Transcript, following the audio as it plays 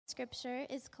Scripture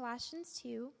is Colossians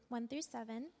 2, 1 through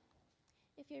 7.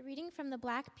 If you're reading from the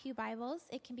Black Pew Bibles,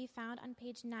 it can be found on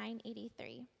page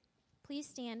 983. Please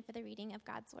stand for the reading of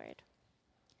God's Word.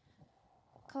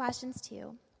 Colossians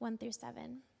 2, 1 through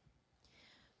 7.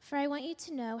 For I want you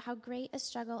to know how great a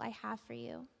struggle I have for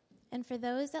you, and for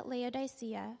those at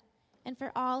Laodicea, and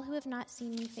for all who have not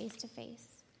seen me face to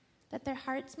face, that their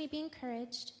hearts may be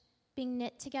encouraged, being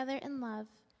knit together in love,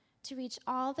 to reach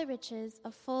all the riches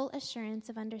of full assurance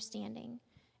of understanding,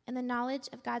 and the knowledge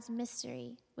of God's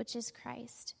mystery, which is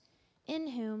Christ, in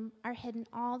whom are hidden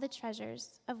all the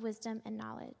treasures of wisdom and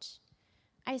knowledge.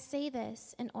 I say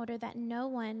this in order that no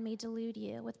one may delude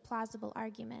you with plausible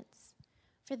arguments.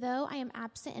 For though I am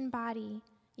absent in body,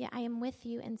 yet I am with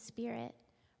you in spirit,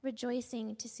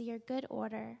 rejoicing to see your good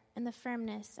order and the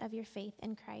firmness of your faith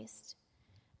in Christ.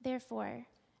 Therefore,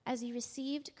 as you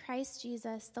received Christ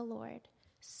Jesus the Lord,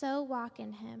 so walk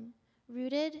in him,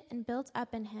 rooted and built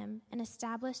up in him and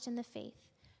established in the faith,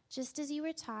 just as you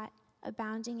were taught,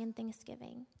 abounding in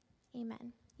thanksgiving.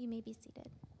 Amen. You may be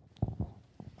seated.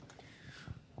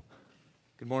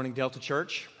 Good morning, Delta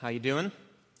Church. How you doing?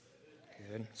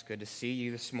 Good. It's good to see you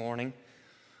this morning.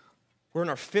 We're in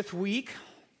our 5th week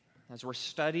as we're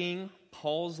studying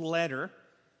Paul's letter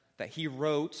that he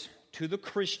wrote to the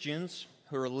Christians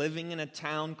who are living in a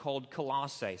town called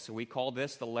Colossae. So we call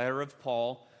this the letter of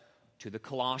Paul to the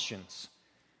Colossians.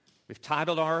 We've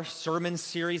titled our sermon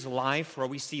series Life, where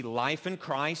we see life in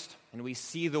Christ and we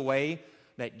see the way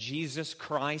that Jesus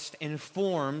Christ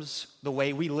informs the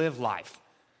way we live life.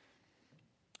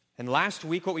 And last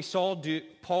week what we saw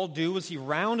Paul do was he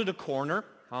rounded a corner.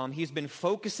 He's been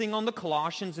focusing on the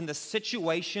Colossians and the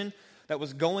situation that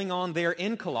was going on there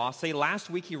in Colossae. Last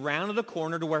week he rounded a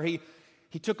corner to where he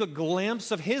took a glimpse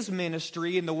of his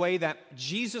ministry in the way that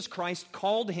Jesus Christ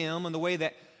called him and the way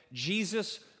that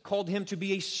Jesus called him to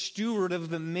be a steward of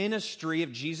the ministry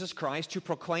of Jesus Christ, to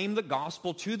proclaim the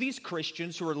gospel to these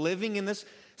Christians who are living in this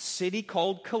city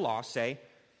called Colossae.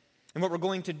 And what we're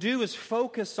going to do is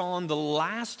focus on the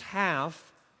last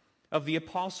half of the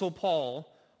Apostle Paul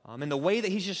and the way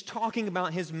that he's just talking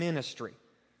about his ministry.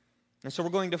 And so we're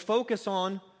going to focus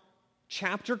on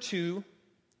chapter 2,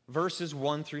 verses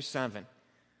 1 through 7.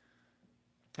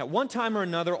 At one time or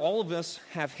another, all of us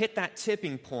have hit that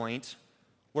tipping point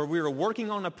where we were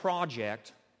working on a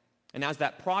project, and as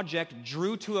that project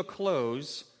drew to a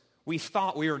close, we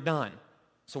thought we were done.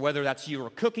 So whether that's you were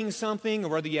cooking something, or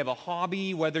whether you have a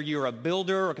hobby, whether you're a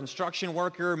builder or a construction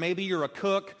worker, maybe you're a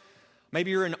cook,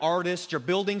 maybe you're an artist, you're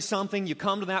building something, you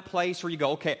come to that place where you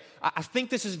go, okay, I think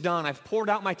this is done. I've poured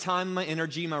out my time, my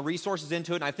energy, my resources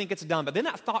into it, and I think it's done. But then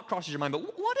that thought crosses your mind, but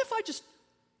what if I just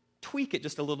tweak it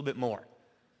just a little bit more?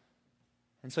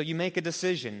 And so you make a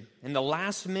decision in the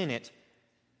last minute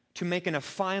to make a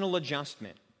final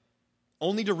adjustment,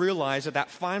 only to realize that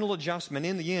final adjustment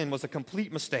in the end was a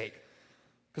complete mistake.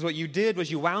 Because what you did was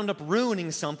you wound up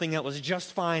ruining something that was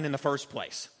just fine in the first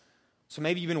place. So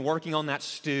maybe you've been working on that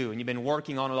stew, and you've been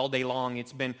working on it all day long.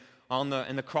 It's been in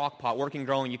the crock pot, working,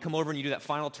 growing. You come over and you do that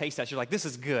final taste test. You're like, this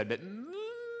is good, but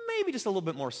maybe just a little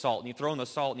bit more salt. And you throw in the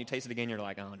salt and you taste it again. You're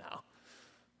like, oh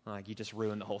no. Like you just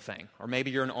ruined the whole thing. Or maybe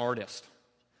you're an artist.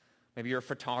 Maybe you're a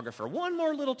photographer. One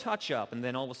more little touch up, and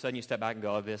then all of a sudden you step back and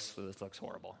go, oh, this looks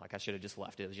horrible. Like I should have just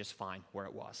left it. It was just fine where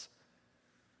it was.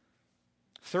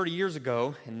 30 years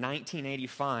ago, in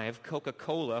 1985,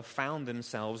 Coca-Cola found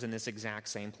themselves in this exact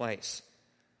same place.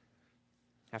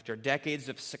 After decades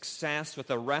of success with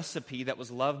a recipe that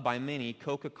was loved by many,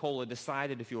 Coca-Cola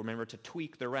decided, if you remember, to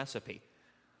tweak the recipe.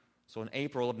 So in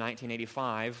April of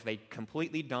 1985, they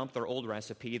completely dumped their old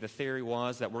recipe. The theory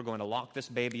was that we're going to lock this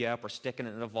baby up, we're sticking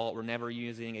it in a vault, we're never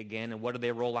using it again. And what did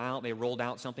they roll out? They rolled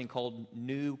out something called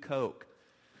New Coke,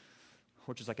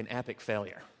 which is like an epic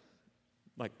failure.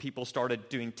 Like people started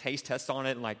doing taste tests on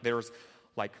it, and like there was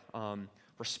like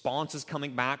responses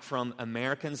coming back from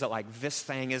Americans that like, this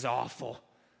thing is awful.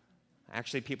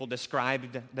 Actually, people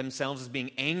described themselves as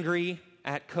being angry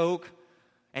at Coke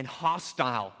and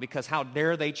hostile because how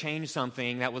dare they change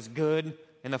something that was good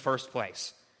in the first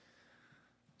place.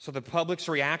 So the public's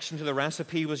reaction to the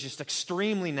recipe was just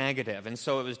extremely negative. And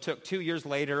so it took 2 years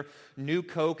later, New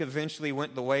Coke eventually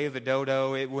went the way of the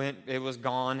dodo. It was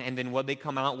gone. And then what they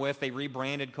come out with, they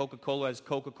rebranded Coca-Cola as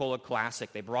Coca-Cola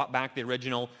Classic. They brought back the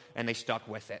original and they stuck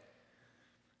with it.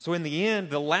 So in the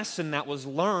end, the lesson that was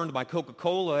learned by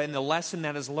Coca-Cola and the lesson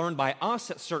that is learned by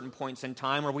us at certain points in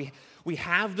time where we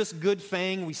have this good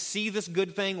thing, we see this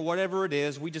good thing, whatever it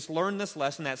is, we just learn this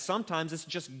lesson that sometimes it's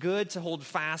just good to hold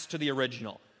fast to the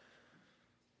original.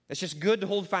 It's just good to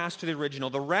hold fast to the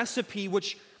original. The recipe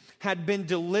which had been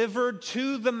delivered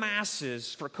to the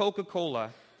masses for Coca-Cola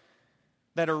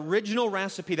that original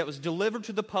recipe that was delivered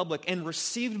to the public and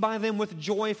received by them with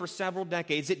joy for several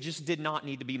decades, it just did not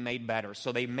need to be made better.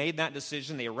 So they made that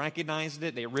decision, they recognized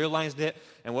it, they realized it,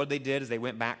 and what they did is they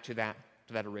went back to that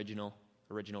original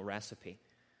recipe.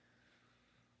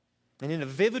 And in a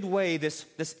vivid way, this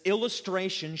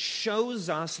illustration shows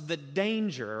us the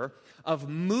danger of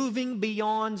moving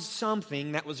beyond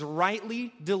something that was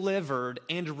rightly delivered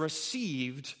and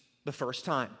received the first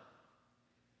time.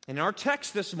 In our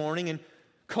text this morning, in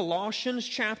Colossians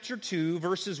chapter 2,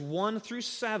 verses 1 through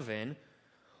 7,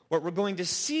 what we're going to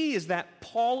see is that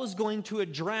Paul is going to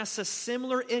address a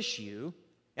similar issue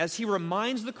as he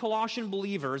reminds the Colossian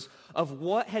believers of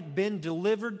what had been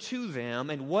delivered to them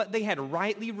and what they had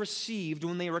rightly received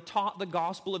when they were taught the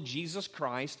gospel of Jesus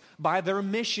Christ by their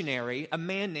missionary, a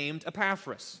man named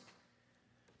Epaphras.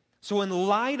 So in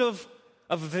light of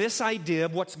this idea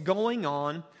of what's going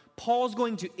on, Paul's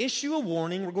going to issue a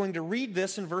warning. We're going to read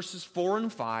this in verses 4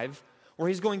 and 5, where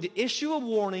he's going to issue a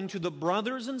warning to the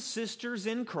brothers and sisters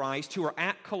in Christ who are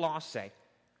at Colossae.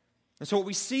 And so what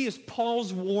we see is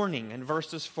Paul's warning in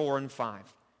verses 4 and 5.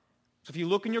 So if you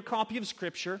look in your copy of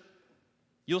Scripture,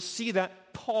 you'll see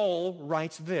that Paul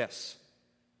writes this.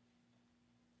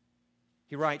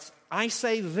 He writes, "I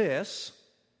say this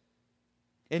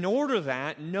in order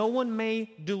that no one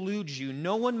may delude you,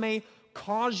 no one may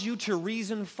cause you to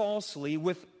reason falsely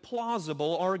with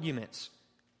plausible arguments.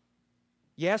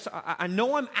 Yes, I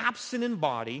know I'm absent in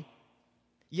body,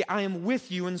 yet I am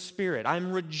with you in spirit. I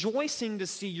am rejoicing to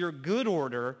see your good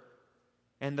order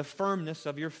and the firmness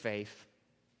of your faith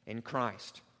in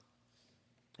Christ."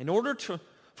 In order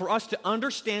for us to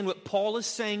understand what Paul is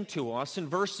saying to us in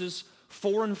verses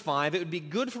 4 and 5, it would be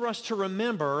good for us to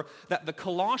remember that the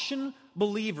Colossian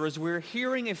believers were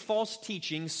hearing a false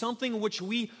teaching, something which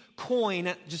we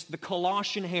coin just the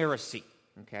Colossian heresy,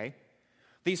 okay?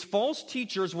 These false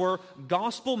teachers were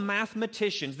gospel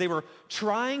mathematicians. They were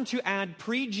trying to add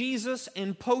pre-Jesus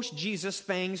and post-Jesus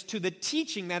things to the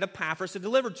teaching that Epaphras had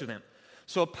delivered to them.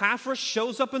 So Epaphras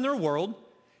shows up in their world.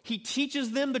 He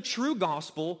teaches them the true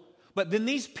gospel, but then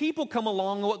these people come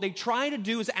along, and what they try to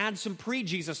do is add some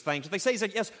pre-Jesus things. What they say is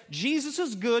that, yes, Jesus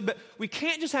is good, but we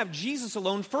can't just have Jesus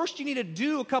alone. First, you need to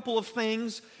do a couple of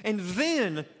things, and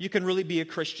then you can really be a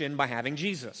Christian by having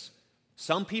Jesus.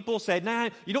 Some people said, nah,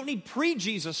 you don't need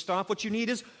pre-Jesus stuff. What you need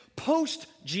is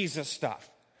post-Jesus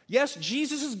stuff. Yes,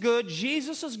 Jesus is good.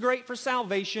 Jesus is great for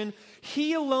salvation.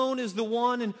 He alone is the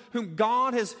one in whom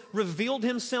God has revealed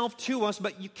himself to us,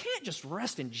 but you can't just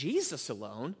rest in Jesus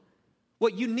alone.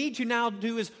 What you need to now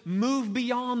do is move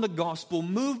beyond the gospel,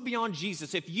 move beyond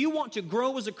Jesus. If you want to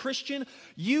grow as a Christian,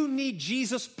 you need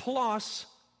Jesus plus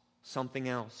something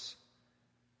else.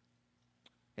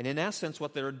 And in essence,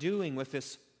 what they're doing with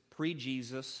this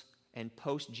pre-Jesus and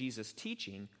post-Jesus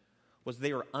teaching was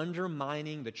they were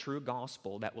undermining the true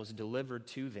gospel that was delivered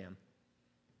to them.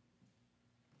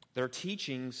 Their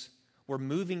teachings were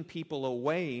moving people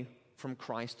away from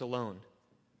Christ alone.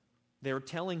 They were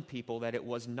telling people that it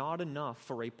was not enough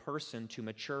for a person to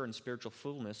mature in spiritual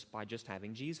fullness by just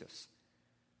having Jesus.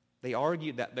 They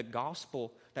argued that the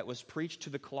gospel that was preached to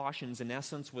the Colossians, in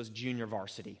essence, was junior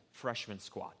varsity, freshman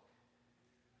squad.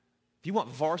 If you want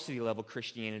varsity level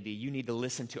Christianity, you need to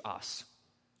listen to us.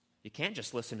 You can't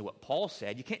just listen to what Paul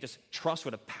said. You can't just trust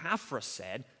what Epaphras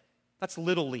said. That's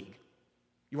little league.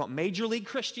 You want major league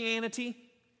Christianity?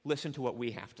 Listen to what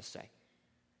we have to say.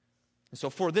 And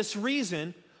so for this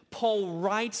reason, Paul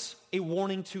writes a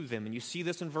warning to them, and you see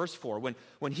this in verse 4.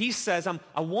 When he says,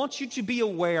 I want you to be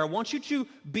aware, I want you to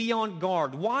be on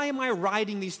guard. Why am I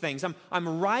writing these things?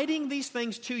 I'm writing these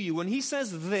things to you. When he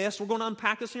says this, we're going to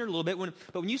unpack this here a little bit,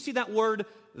 but when you see that word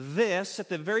this at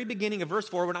the very beginning of verse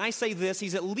 4, when I say this,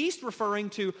 he's at least referring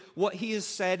to what he has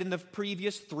said in the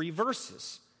previous 3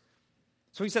 verses.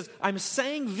 So he says, I'm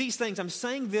saying these things, I'm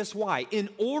saying this, why? In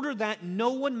order that no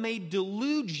one may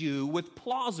delude you with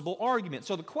plausible arguments.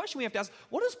 So the question we have to ask,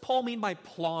 what does Paul mean by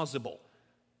plausible?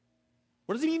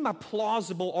 What does he mean by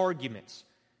plausible arguments?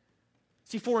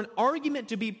 See, for an argument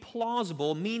to be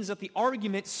plausible means that the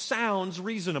argument sounds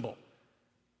reasonable.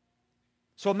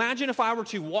 So imagine if I were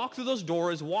to walk through those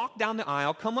doors, walk down the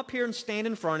aisle, come up here and stand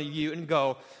in front of you and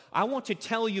go, I want to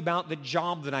tell you about the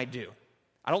job that I do.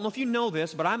 I don't know if you know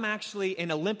this, but I'm actually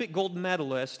an Olympic gold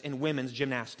medalist in women's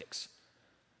gymnastics.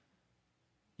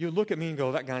 You look at me and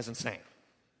go, that guy's insane.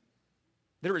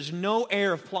 There is no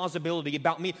air of plausibility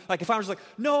about me. Like if I was like,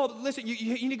 no, listen,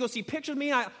 you need to go see pictures of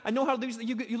me. I know how to do this.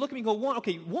 You look at me and go,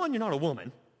 one, you're not a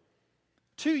woman.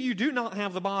 2, you do not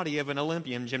have the body of an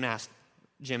Olympian gymnast.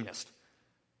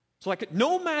 So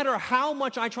no matter how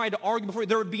much I tried to argue before,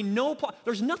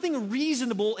 there's nothing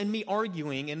reasonable in me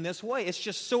arguing in this way. It's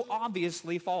just so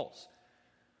obviously false.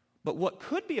 But what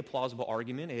could be a plausible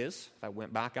argument is, if I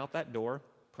went back out that door,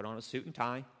 put on a suit and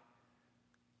tie,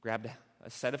 grabbed a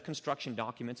set of construction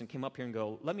documents and came up here and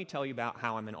go, let me tell you about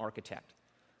how I'm an architect.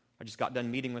 I just got done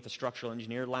meeting with a structural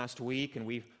engineer last week, and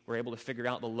we were able to figure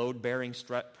out the load-bearing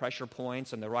pressure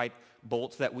points and the right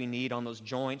bolts that we need on those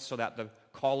joints so that the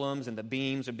columns and the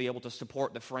beams would be able to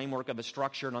support the framework of the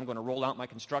structure, and I'm going to roll out my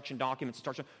construction documents.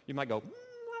 You might go,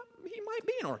 he might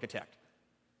be an architect.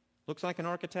 Looks like an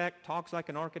architect, talks like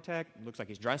an architect, looks like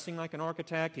he's dressing like an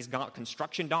architect, he's got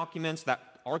construction documents that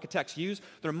architects use.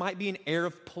 There might be an air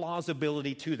of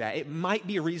plausibility to that. It might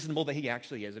be reasonable that he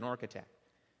actually is an architect.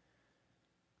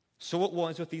 So it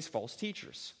was with these false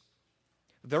teachers.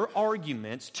 Their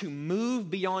arguments to move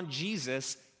beyond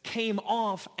Jesus came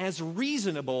off as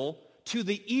reasonable to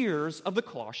the ears of the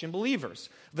Colossian believers.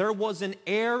 There was an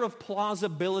air of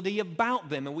plausibility about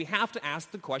them, and we have to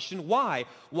ask the question, why?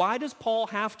 Why does Paul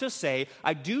have to say,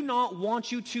 I do not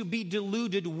want you to be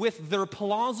deluded with their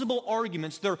plausible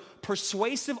arguments, their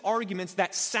persuasive arguments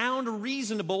that sound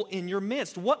reasonable in your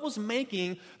midst? What was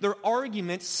making their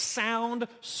arguments sound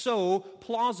so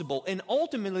plausible? And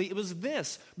ultimately, it was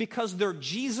this, because their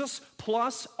Jesus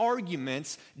plus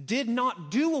arguments did not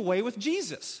do away with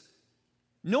Jesus.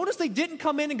 Notice they didn't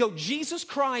come in and go, Jesus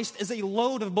Christ is a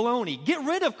load of baloney. Get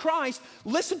rid of Christ.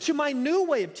 Listen to my new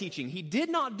way of teaching. He did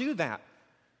not do that.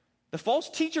 The false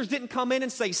teachers didn't come in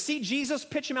and say, see Jesus,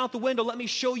 pitch him out the window, let me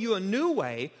show you a new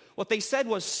way. What they said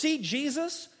was, see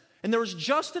Jesus, and there was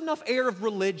just enough air of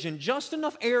religion, just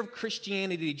enough air of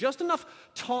Christianity, just enough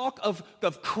talk of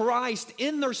Christ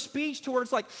in their speech to where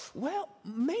it's like, well,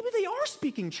 maybe they are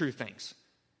speaking true things.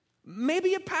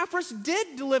 Maybe Epaphras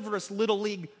did deliver us little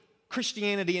league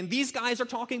Christianity, and these guys are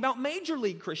talking about major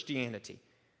league Christianity.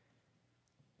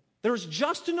 There's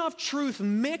just enough truth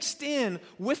mixed in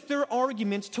with their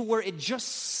arguments to where it just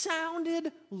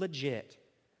sounded legit.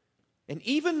 And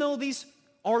even though these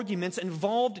arguments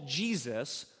involved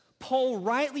Jesus, Paul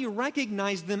rightly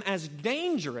recognized them as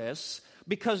dangerous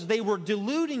because they were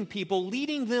deluding people,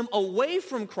 leading them away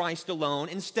from Christ alone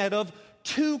instead of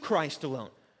to Christ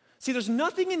alone. See, there's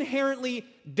nothing inherently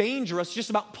dangerous just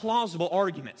about plausible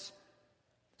arguments.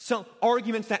 So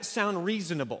arguments that sound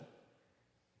reasonable.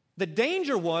 The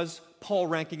danger was, Paul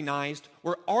recognized,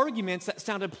 were arguments that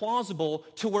sounded plausible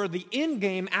to where the end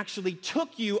game actually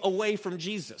took you away from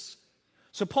Jesus.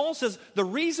 So Paul says the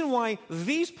reason why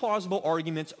these plausible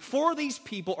arguments for these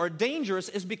people are dangerous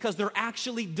is because they're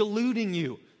actually deluding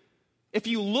you. If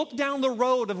you look down the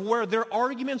road of where their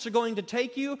arguments are going to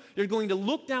take you, you're going to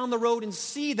look down the road and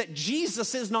see that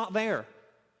Jesus is not there.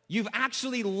 You've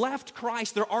actually left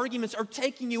Christ. Their arguments are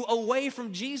taking you away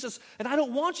from Jesus. And I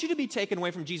don't want you to be taken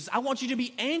away from Jesus. I want you to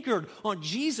be anchored on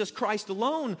Jesus Christ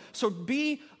alone. So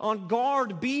be on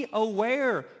guard. Be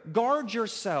aware. Guard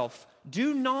yourself.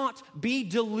 Do not be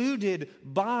deluded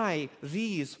by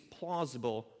these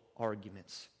plausible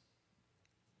arguments.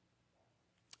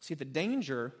 See, the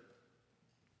danger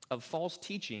of false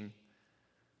teaching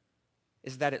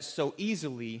is that it so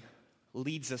easily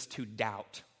leads us to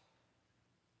doubt.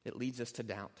 It leads us to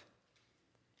doubt.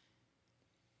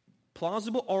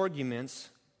 Plausible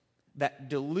arguments that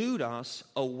delude us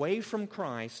away from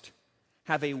Christ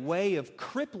have a way of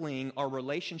crippling our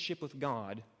relationship with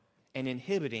God and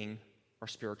inhibiting our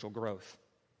spiritual growth.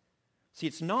 See,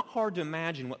 it's not hard to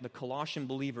imagine what the Colossian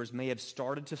believers may have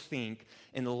started to think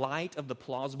in light of the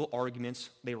plausible arguments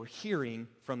they were hearing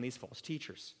from these false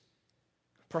teachers.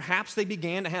 Perhaps they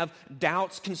began to have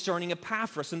doubts concerning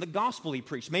Epaphras and the gospel he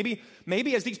preached. Maybe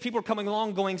as these people are coming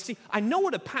along going, see, I know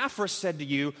what Epaphras said to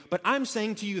you, but I'm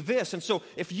saying to you this. And so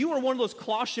if you are one of those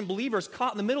Colossian believers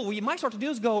caught in the middle, what you might start to do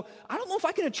is go, I don't know if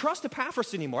I can trust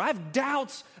Epaphras anymore. I have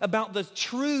doubts about the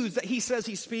truths that he says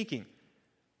he's speaking.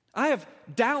 I have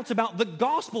doubts about the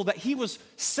gospel that he was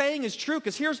saying is true,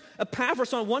 because here's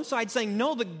Epaphras on one side saying,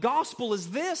 no, the gospel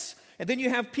is this. And then you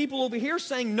have people over here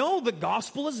saying, no, the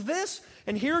gospel is this.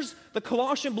 And here's the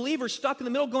Colossian believers stuck in the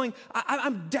middle going,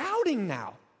 I'm doubting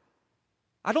now.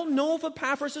 I don't know if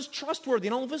Epaphras is trustworthy.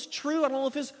 I don't know if it's true. I don't know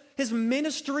if his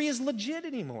ministry is legit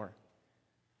anymore.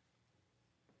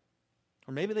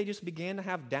 Or maybe they just began to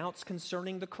have doubts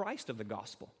concerning the Christ of the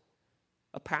gospel.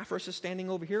 Epaphras is standing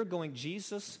over here going,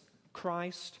 Jesus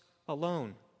Christ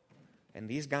alone. And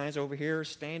these guys over here are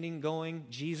standing going,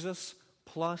 Jesus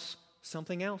plus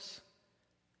something else.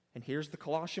 And here's the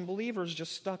Colossian believers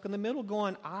just stuck in the middle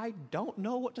going, I don't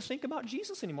know what to think about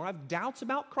Jesus anymore. I have doubts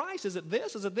about Christ. Is it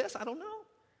this? Is it this? I don't know.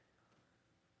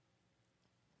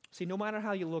 See, no matter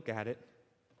how you look at it,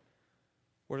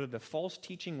 whether the false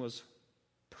teaching was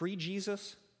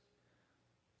pre-Jesus,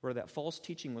 whether that false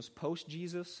teaching was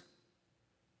post-Jesus,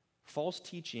 false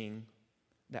teaching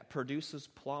that produces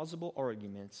plausible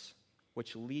arguments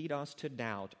which lead us to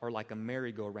doubt are like a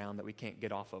merry-go-round that we can't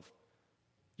get off of.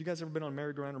 You guys ever been on a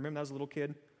merry-go-round? Remember that as a little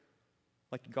kid?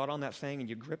 Like you got on that thing and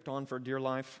you gripped on for dear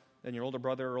life, and your older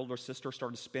brother or older sister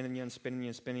started spinning you and spinning you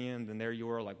and spinning you, and then there you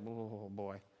were like, oh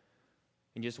boy.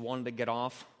 And you just wanted to get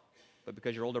off, but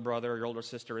because your older brother or your older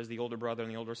sister is the older brother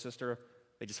and the older sister,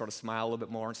 they just sort of smile a little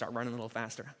bit more and start running a little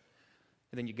faster.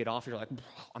 And then you get off, you're like,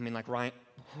 right,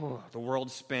 the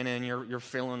world's spinning, you're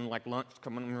feeling like lunch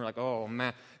coming, and you're like, oh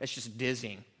man, it's just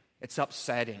dizzying. It's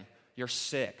upsetting. You're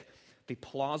sick. The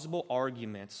plausible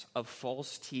arguments of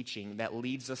false teaching that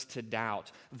leads us to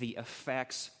doubt, the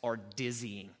effects are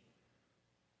dizzying.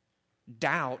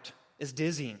 Doubt is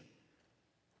dizzying.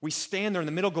 We stand there in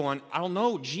the middle going, I don't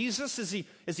know, Jesus, is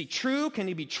he true? Can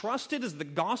he be trusted? Does the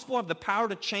gospel have the power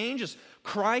to change? Is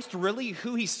Christ really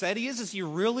who he said he is? Is he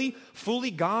really fully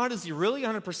God? Is he really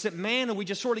 100% man? And we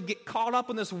just sort of get caught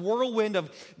up in this whirlwind of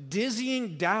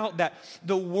dizzying doubt that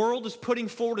the world is putting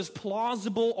forward as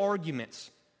plausible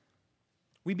arguments.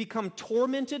 We become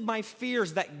tormented by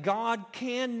fears that God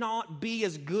cannot be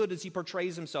as good as he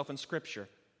portrays himself in Scripture.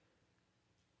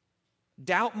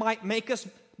 Doubt might make us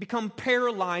become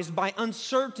paralyzed by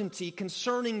uncertainty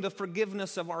concerning the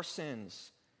forgiveness of our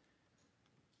sins.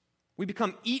 We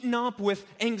become eaten up with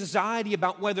anxiety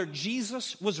about whether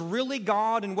Jesus was really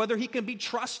God and whether he can be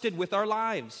trusted with our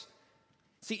lives.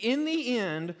 See, in the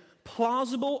end,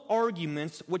 plausible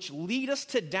arguments which lead us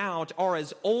to doubt are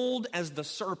as old as the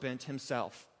serpent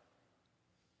himself.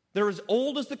 They're as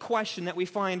old as the question that we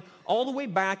find all the way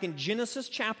back in Genesis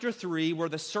chapter 3, where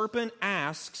the serpent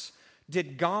asks,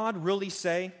 did God really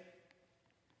say?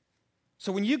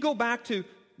 So when you go back to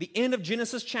the end of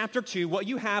Genesis chapter 2, what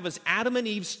you have is Adam and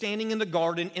Eve standing in the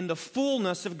garden in the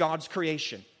fullness of God's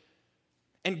creation.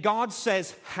 And God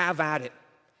says, have at it.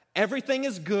 Everything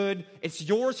is good. It's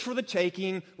yours for the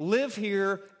taking. Live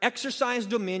here, exercise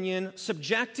dominion,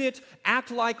 subject it, act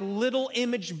like little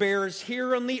image bearers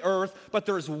here on the earth. But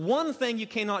there's one thing you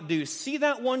cannot do. See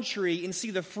that one tree and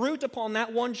see the fruit upon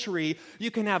that one tree. You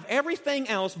can have everything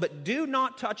else, but do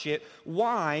not touch it.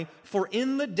 Why? For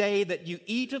in the day that you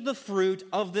eat of the fruit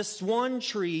of this one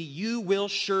tree, you will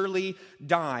surely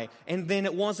die. And then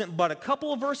it wasn't but a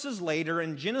couple of verses later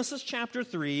in Genesis chapter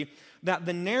 3, that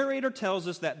the narrator tells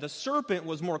us that the serpent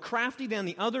was more crafty than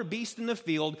the other beast in the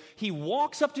field. He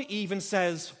walks up to Eve and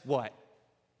says, what?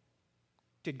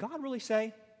 Did God really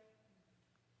say?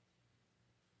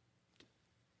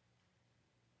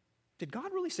 Did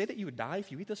God really say that you would die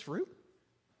if you eat this fruit?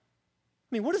 I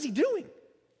mean, what is he doing?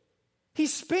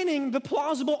 He's spinning the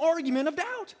plausible argument of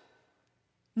doubt.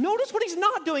 Notice what he's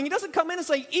not doing. He doesn't come in and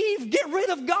say, Eve, get rid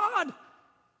of God.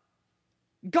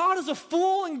 God is a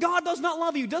fool and God does not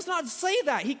love you. He does not say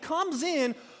that. He comes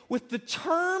in with the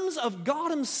terms of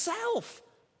God himself,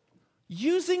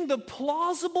 using the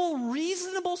plausible,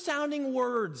 reasonable sounding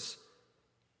words,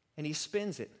 and he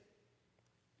spins it.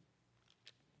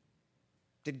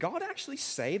 Did God actually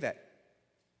say that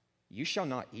you shall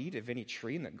not eat of any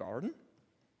tree in the garden?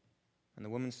 And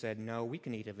the woman said, no, we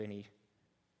can eat of any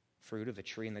fruit of the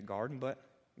tree in the garden, but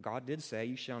God did say,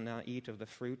 you shall not eat of the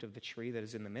fruit of the tree that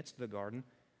is in the midst of the garden,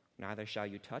 neither shall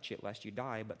you touch it, lest you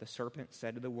die. But the serpent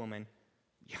said to the woman,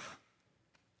 yeah,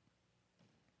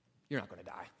 you're not going to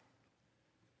die.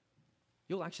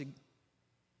 You'll actually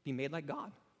be made like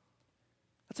God.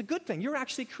 That's a good thing. You're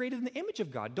actually created in the image of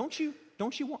God. Don't you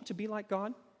want to be like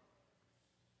God?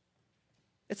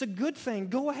 It's a good thing.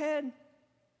 Go ahead.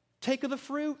 Take of the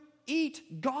fruit.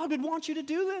 Eat. God would want you to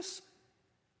do this.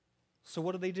 So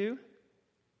what do?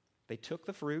 They took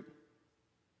the fruit,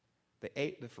 they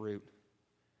ate the fruit,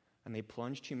 and they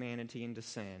plunged humanity into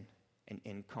sin and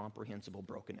incomprehensible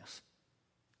brokenness.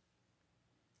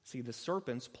 See, the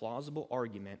serpent's plausible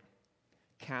argument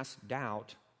cast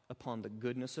doubt upon the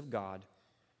goodness of God,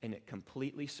 and it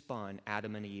completely spun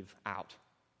Adam and Eve out.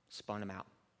 Spun them out.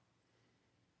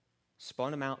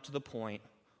 Spun them out to the point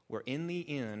where in the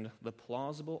end, the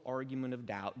plausible argument of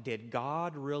doubt, did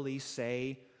God really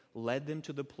say, led them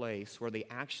to the place where they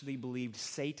actually believed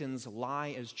Satan's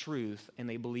lie as truth and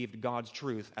they believed God's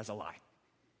truth as a lie.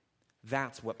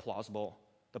 That's what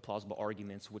the plausible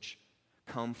arguments which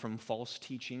come from false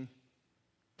teaching,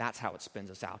 that's how it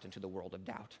spins us out into the world of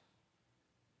doubt.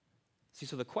 See,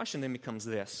 so the question then becomes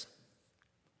this.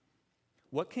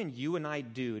 What can you and I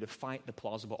do to fight the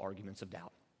plausible arguments of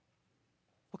doubt?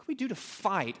 What can we do to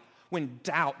fight when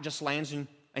doubt just lands in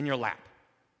your lap?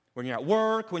 When you're at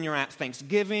work, when you're at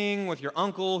Thanksgiving with your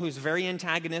uncle who's very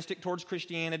antagonistic towards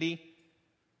Christianity,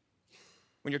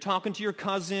 when you're talking to your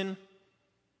cousin, when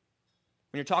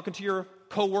you're talking to your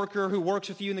coworker who works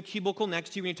with you in the cubicle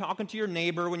next to you, when you're talking to your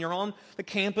neighbor, when you're on the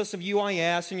campus of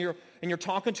UIS and you're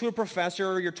talking to a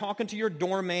professor, or you're talking to your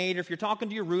dorm mate, or if you're talking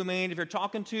to your roommate, if you're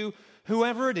talking to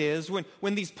whoever it is,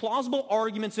 when these plausible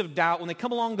arguments of doubt, when they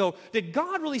come along and go, did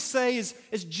God really say, is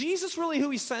Jesus really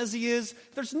who he says he is?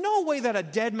 There's no way that a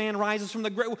dead man rises from the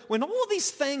grave. When all of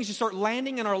these things just start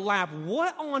landing in our lap,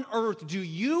 what on earth do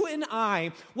you and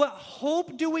I, what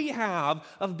hope do we have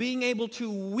of being able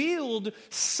to wield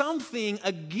something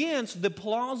against the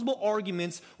plausible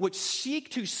arguments which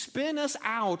seek to spin us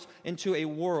out into a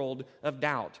world of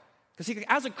doubt? Because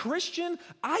as a Christian,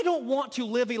 I don't want to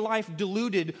live a life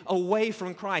deluded away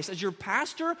from Christ. As your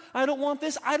pastor, I don't want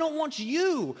this. I don't want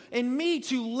you and me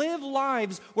to live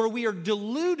lives where we are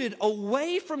deluded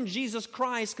away from Jesus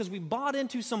Christ because we bought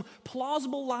into some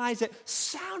plausible lies that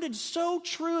sounded so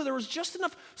true. There was just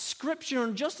enough scripture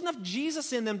and just enough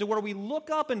Jesus in them to where we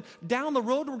look up and down the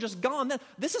road we're just gone.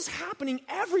 This is happening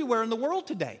everywhere in the world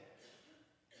today.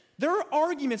 There are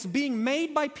arguments being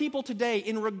made by people today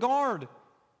in regard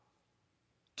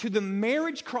to the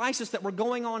marriage crisis that we're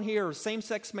going on here,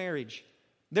 same-sex marriage.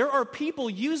 There are people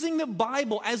using the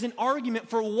Bible as an argument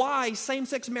for why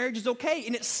same-sex marriage is okay,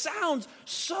 and it sounds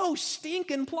so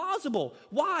stinking plausible.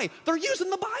 Why? They're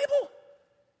using the Bible.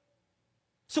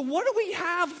 So what do we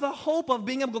have the hope of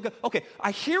being able to go, okay, I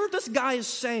hear what this guy is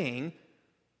saying.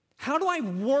 How do I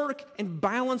work and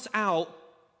balance out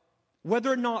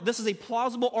whether or not this is a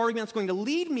plausible argument that's going to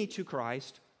lead me to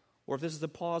Christ, or if this is a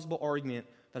plausible argument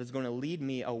that is going to lead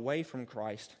me away from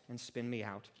Christ and spin me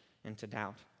out into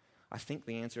doubt? I think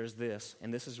the answer is this,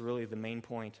 and this is really the main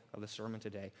point of the sermon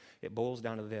today. It boils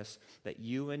down to this, that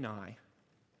you and I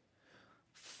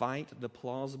fight the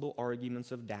plausible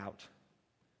arguments of doubt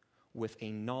with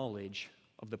a knowledge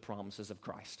of the promises of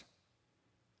Christ.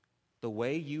 The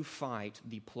way you fight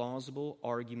the plausible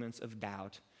arguments of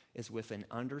doubt is with an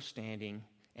understanding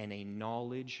and a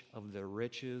knowledge of the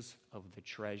riches of the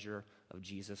treasure of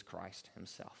Jesus Christ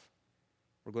himself.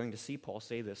 We're going to see Paul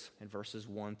say this in verses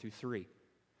 1 through 3.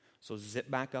 So zip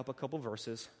back up a couple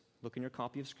verses, look in your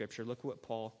copy of Scripture, look at what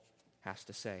Paul has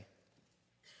to say.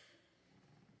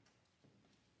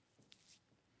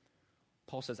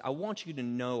 Paul says, I want you to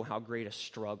know how great a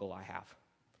struggle I have.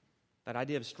 That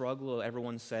idea of struggle,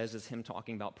 everyone says, is him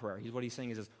talking about prayer. What he's saying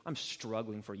is, I'm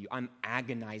struggling for you. I'm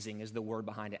agonizing is the word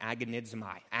behind it.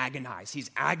 Agonizomai, agonize.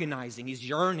 He's agonizing. He's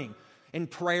yearning in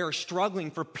prayer,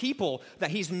 struggling for people that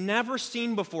he's never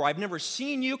seen before. I've never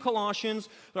seen you, Colossians.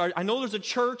 I know there's a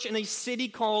church in a city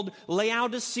called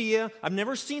Laodicea. I've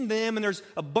never seen them, and there's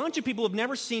a bunch of people who have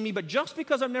never seen me, but just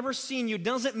because I've never seen you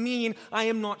doesn't mean I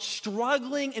am not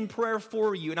struggling in prayer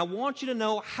for you. And I want you to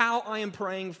know how I am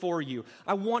praying for you.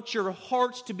 I want your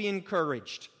hearts to be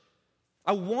encouraged.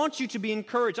 I want you to be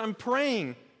encouraged. I'm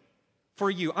praying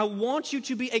for you. I want you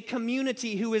to be a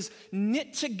community who is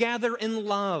knit together in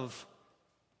love.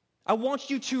 I want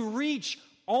you to reach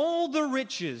all the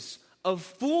riches of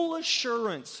full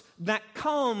assurance that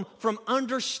come from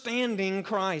understanding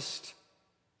Christ.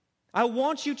 I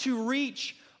want you to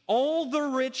reach all the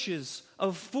riches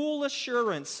of full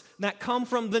assurance that come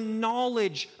from the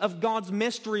knowledge of God's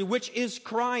mystery, which is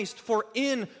Christ. For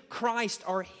in Christ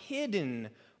are hidden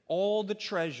all the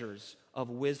treasures of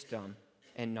wisdom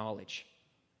and knowledge.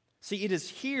 See, it is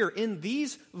here in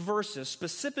these verses,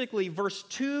 specifically verse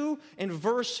 2 and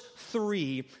verse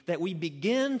 3, that we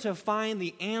begin to find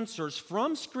the answers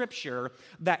from Scripture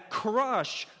that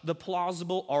crush the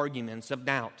plausible arguments of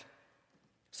doubt.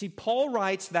 See, Paul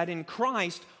writes that in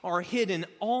Christ are hidden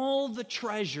all the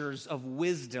treasures of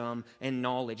wisdom and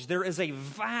knowledge. There is a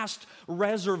vast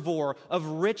reservoir of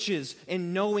riches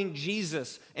in knowing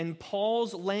Jesus. And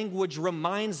Paul's language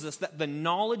reminds us that the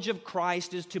knowledge of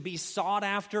Christ is to be sought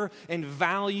after and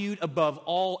valued above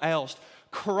all else.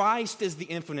 Christ is the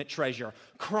infinite treasure.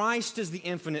 Christ is the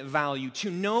infinite value.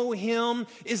 To know Him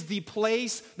is the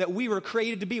place that we were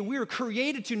created to be. We were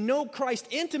created to know Christ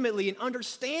intimately and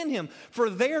understand Him. For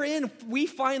therein we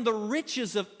find the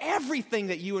riches of everything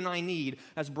that you and I need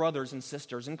as brothers and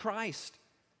sisters in Christ.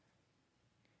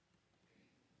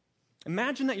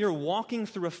 Imagine that you're walking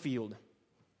through a field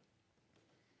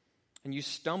and you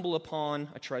stumble upon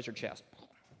a treasure chest.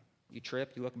 You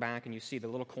trip, you look back, and you see the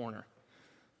little corner.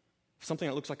 Something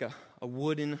that looks like a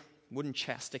wooden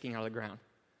chest sticking out of the ground.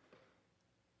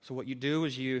 So what you do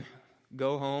is you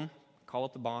go home, call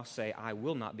up the boss, say, I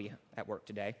will not be at work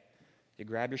today. You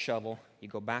grab your shovel, you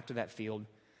go back to that field,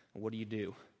 and what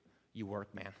do? You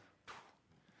work, man.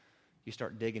 You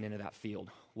start digging into that field.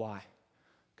 Why?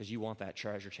 Because you want that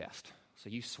treasure chest.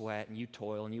 So you sweat and you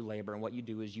toil and you labor, and what you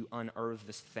do is you unearth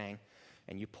this thing.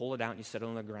 and you pull it out and you set it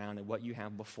on the ground, and what you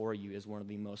have before you is one of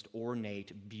the most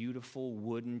ornate, beautiful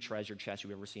wooden treasure chests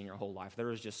you've ever seen in your whole life.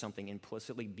 There is just something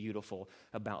implicitly beautiful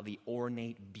about the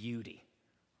ornate beauty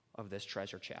of this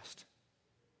treasure chest.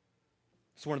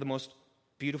 It's one of the most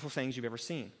beautiful things you've ever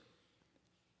seen.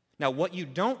 Now, what you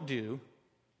don't do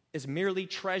is merely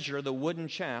treasure the wooden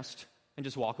chest and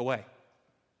just walk away.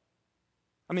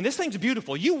 I mean, this thing's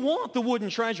beautiful. You want the wooden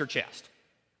treasure chest.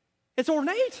 It's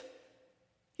ornate.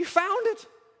 You found it.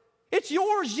 It's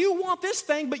yours. You want this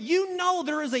thing, but you know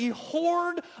there is a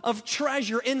hoard of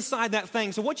treasure inside that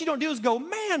thing. So what you don't do is go,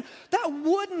 man, that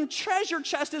wooden treasure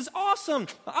chest is awesome.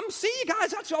 See you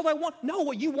guys, that's all I want. No,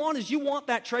 what you want is you want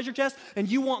that treasure chest, and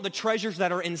you want the treasures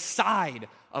that are inside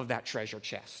of that treasure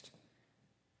chest.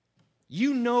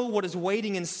 You know what is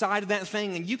waiting inside of that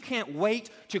thing, and you can't wait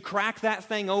to crack that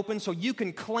thing open so you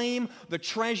can claim the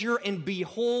treasure and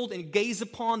behold and gaze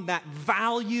upon that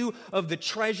value of the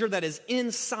treasure that is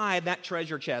inside that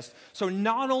treasure chest. So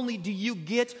not only do you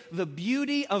get the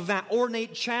beauty of that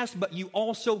ornate chest, but you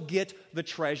also get the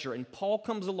treasure. And Paul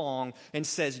comes along and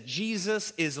says,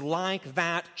 Jesus is like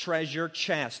that treasure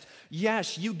chest.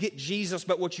 Yes, you get Jesus,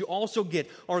 but what you also get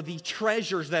are the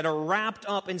treasures that are wrapped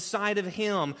up inside of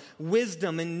him,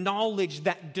 wisdom and knowledge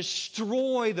that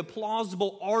destroy the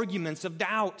plausible arguments of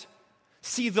doubt.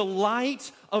 See, the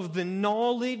light of the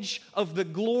knowledge of the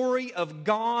glory of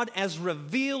God as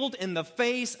revealed in the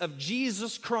face of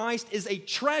Jesus Christ is a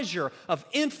treasure of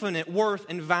infinite worth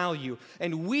and value.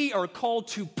 And we are called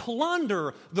to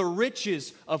plunder the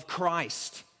riches of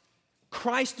Christ.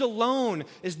 Christ alone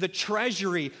is the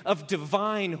treasury of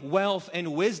divine wealth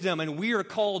and wisdom, and we are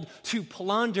called to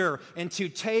plunder and to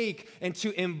take and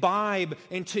to imbibe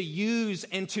and to use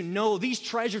and to know these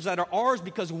treasures that are ours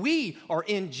because we are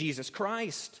in Jesus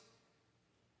Christ.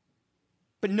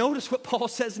 But notice what Paul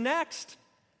says next.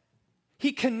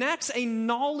 He connects a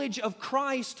knowledge of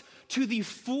Christ to the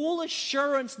full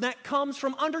assurance that comes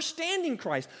from understanding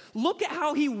Christ. Look at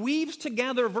how he weaves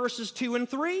together verses 2 and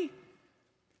 3.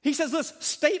 He says this,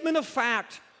 statement of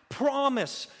fact,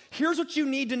 promise. Here's what you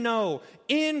need to know.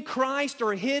 In Christ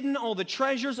are hidden all the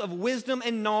treasures of wisdom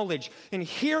and knowledge. And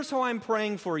here's how I'm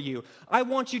praying for you. I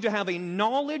want you to have a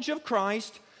knowledge of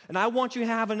Christ, and I want you to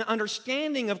have an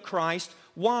understanding of Christ.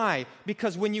 Why?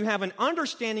 Because when you have an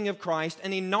understanding of Christ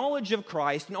and a knowledge of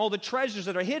Christ and all the treasures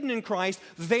that are hidden in Christ,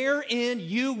 therein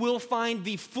you will find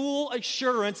the full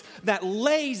assurance that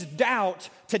lays doubt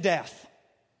to death.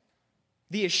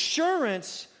 The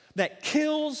assurance that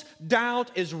kills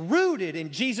doubt is rooted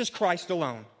in Jesus Christ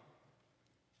alone.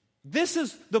 This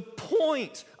is the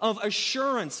point of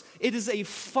assurance. It is a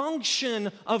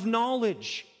function of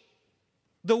knowledge.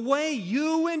 The way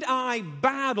you and I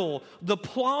battle the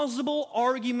plausible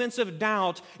arguments of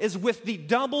doubt is with the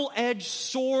double-edged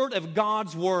sword of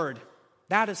God's Word.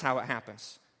 That is how it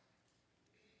happens.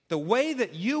 The way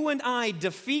that you and I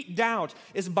defeat doubt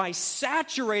is by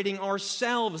saturating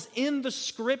ourselves in the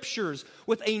Scriptures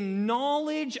with a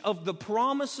knowledge of the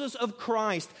promises of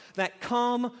Christ that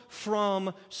come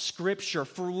from Scripture.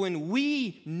 For when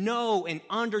we know and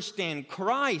understand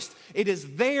Christ, it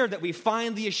is there that we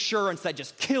find the assurance that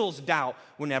just kills doubt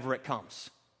whenever it comes.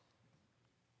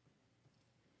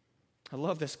 I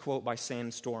love this quote by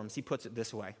Sam Storms. He puts it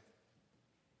this way.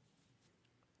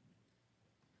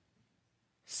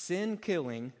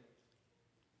 Sin-killing,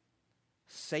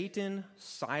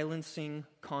 Satan-silencing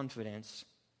confidence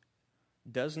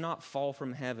does not fall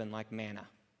from heaven like manna,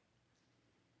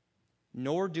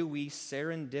 nor do we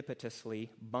serendipitously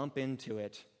bump into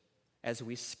it as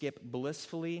we skip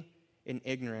blissfully and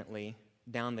ignorantly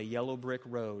down the yellow brick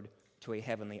road to a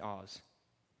heavenly Oz.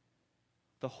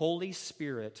 The Holy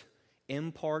Spirit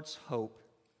imparts hope.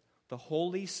 The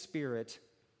Holy Spirit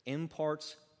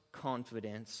imparts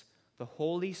confidence. The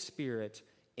Holy Spirit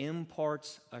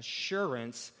imparts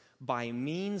assurance by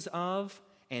means of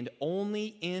and only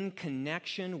in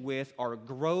connection with our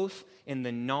growth in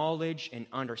the knowledge and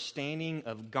understanding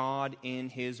of God in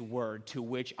His Word, to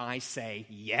which I say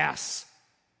yes.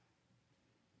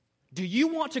 Do you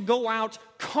want to go out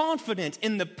confident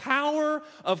in the power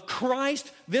of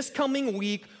Christ this coming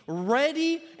week,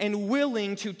 ready and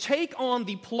willing to take on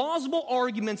the plausible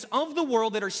arguments of the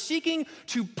world that are seeking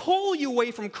to pull you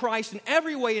away from Christ in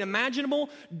every way imaginable?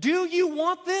 Do you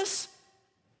want this?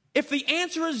 If the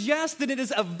answer is yes, then it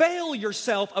is avail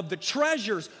yourself of the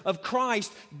treasures of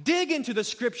Christ, dig into the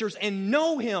Scriptures, and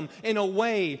know Him in a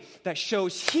way that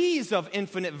shows He's of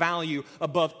infinite value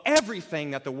above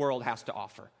everything that the world has to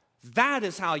offer. That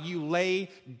is how you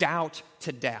lay doubt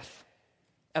to death.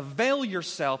 Avail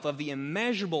yourself of the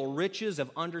immeasurable riches of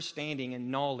understanding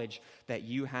and knowledge that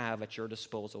you have at your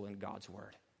disposal in God's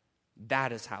Word.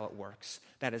 That is how it works.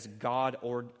 That is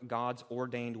God's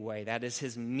ordained way. That is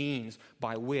his means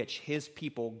by which his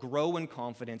people grow in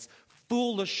confidence,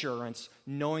 full assurance,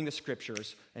 knowing the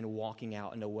Scriptures, and walking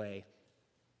out in a way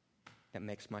that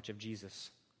makes much of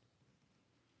Jesus.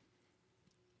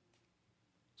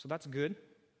 So that's good.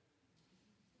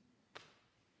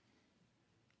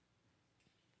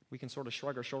 We can sort of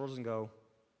shrug our shoulders and go,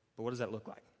 but what does that look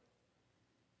like?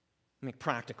 I mean,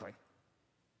 practically.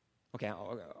 Okay,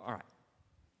 all right.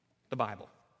 The Bible.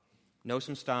 Know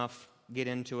some stuff, get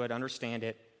into it, understand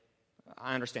it.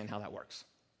 I understand how that works.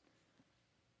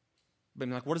 But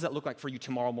I'm like, what does that look like for you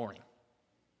tomorrow morning?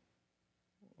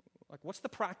 Like, what's the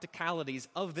practicalities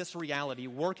of this reality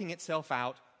working itself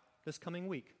out this coming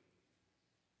week?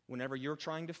 Whenever you're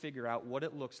trying to figure out what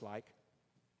it looks like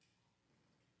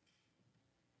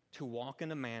to walk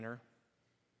in a manner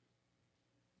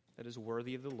that is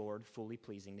worthy of the Lord, fully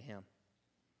pleasing to him.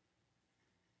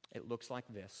 It looks like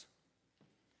this.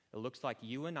 It looks like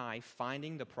you and I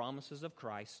finding the promises of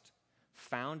Christ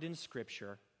found in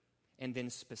Scripture and then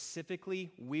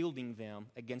specifically wielding them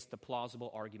against the plausible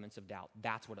arguments of doubt.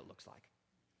 That's what it looks like.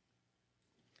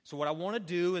 So what I want to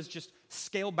do is just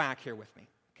scale back here with me,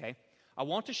 okay? I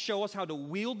want to show us how to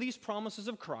wield these promises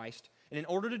of Christ, and in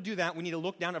order to do that, we need to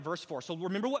look down at verse 4. So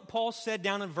remember what Paul said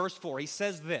down in verse 4. He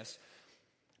says this.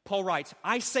 Paul writes,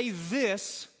 I say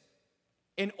this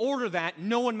in order that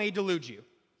no one may delude you.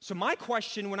 So my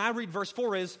question when I read verse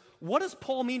 4 is, what does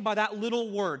Paul mean by that little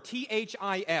word,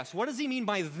 T-H-I-S? What does he mean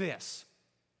by this?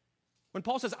 When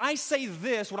Paul says, I say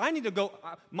this, what I need to go,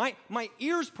 my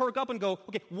ears perk up and go,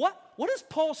 okay, what has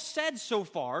Paul said so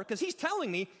far? Because he's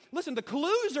telling me, listen, the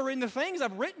clues are in the things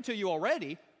I've written to you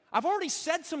already. I've already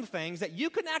said some things that you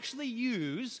can actually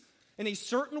use in a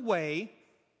certain way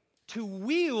to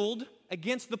wield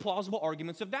against the plausible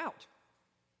arguments of doubt.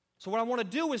 So what I want to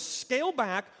do is scale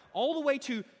back all the way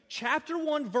to chapter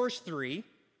 1, verse 3,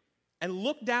 and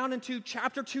look down into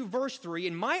chapter 2, verse 3.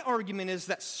 And my argument is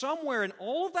that somewhere in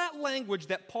all of that language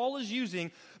that Paul is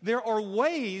using, there are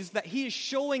ways that he is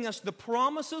showing us the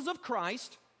promises of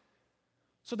Christ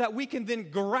so that we can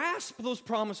then grasp those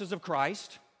promises of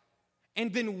Christ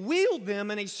and then wield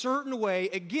them in a certain way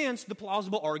against the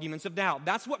plausible arguments of doubt.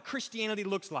 That's what Christianity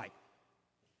looks like.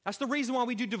 That's the reason why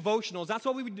we do devotionals. That's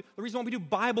the reason why we do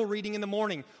Bible reading in the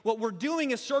morning. What we're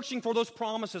doing is searching for those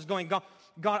promises, going,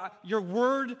 God, your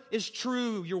word is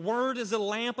true. Your word is a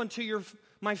lamp unto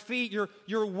my feet.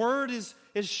 Your word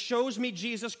shows me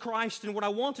Jesus Christ. And what I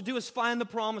want to do is find the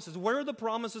promises. Where are the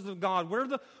promises of God? Where are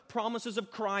the promises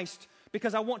of Christ?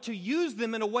 Because I want to use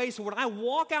them in a way so when I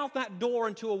walk out that door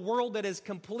into a world that is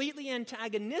completely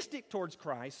antagonistic towards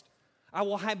Christ, I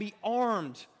will be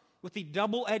armed with the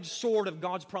double-edged sword of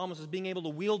God's promises, being able to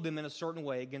wield them in a certain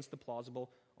way against the plausible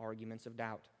arguments of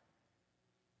doubt.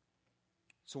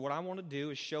 So what I want to do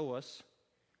is show us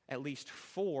at least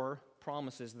 4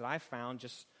 promises that I found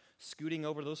just scooting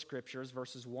over those scriptures,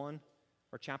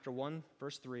 chapter 1,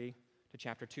 verse 3 to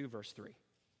chapter 2, verse 3.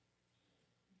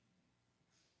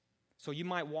 So you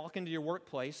might walk into your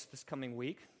workplace this coming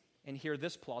week and hear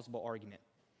this plausible argument.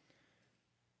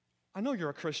 I know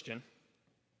you're a Christian,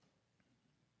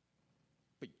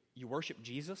 but you worship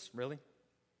Jesus? Really?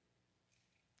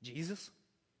 Jesus?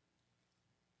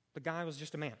 The guy was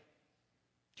just a man.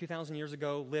 2,000 years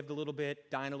ago, lived a little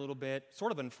bit, died a little bit.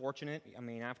 Sort of unfortunate. I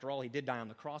mean, after all, he did die on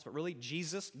the cross. But really,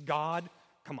 Jesus, God,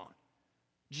 come on.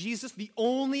 Jesus, the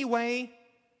only way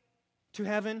to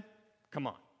heaven? Come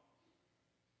on.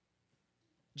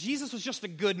 Jesus was just a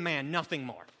good man, nothing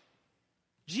more.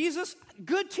 Jesus,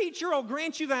 good teacher, I'll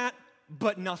grant you that,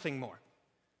 but nothing more.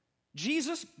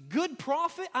 Jesus, good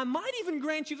prophet, I might even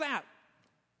grant you that,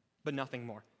 but nothing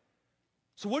more.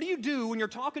 So what do you do when you're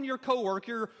talking to your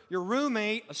coworker, your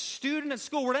roommate, a student at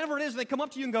school, whatever it is, and they come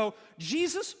up to you and go,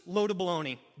 Jesus, load of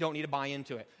baloney, don't need to buy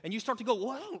into it. And you start to go,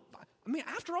 well, I mean,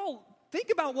 after all,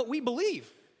 think about what we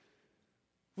believe.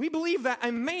 We believe that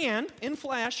a man in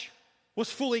flesh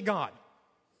was fully God.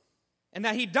 And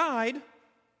that he died,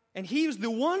 and he was the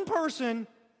one person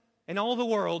in all the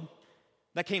world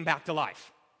that came back to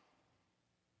life.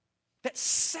 That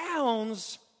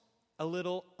sounds a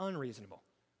little unreasonable.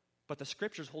 But the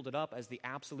scriptures hold it up as the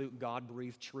absolute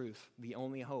God-breathed truth, the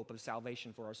only hope of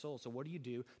salvation for our souls. So what do you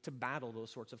do to battle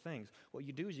those sorts of things? What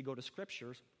you do is you go to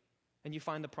scriptures and you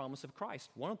find the promise of Christ.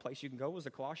 One place you can go is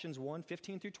the Colossians 1,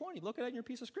 15 through 20. Look at it in your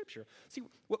piece of scripture. See,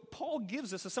 what Paul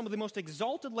gives us is some of the most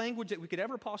exalted language that we could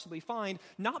ever possibly find,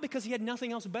 not because he had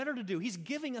nothing else better to do. He's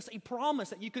giving us a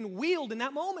promise that you can wield in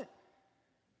that moment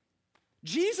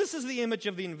Jesus is the image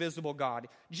of the invisible God.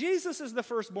 Jesus is the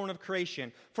firstborn of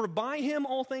creation. For by him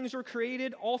all things are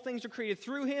created. All things are created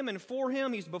through him and for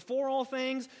him. He's before all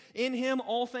things. In him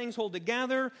all things hold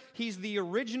together. He's the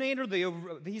originator.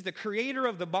 He's the creator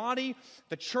of the body,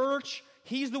 the church.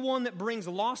 He's the one that brings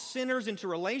lost sinners into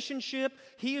relationship.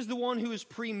 He is the one who is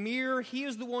premier. He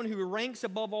is the one who ranks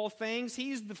above all things.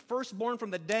 He's the firstborn from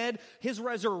the dead. His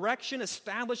resurrection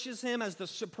establishes him as the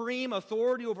supreme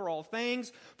authority over all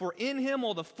things. For in him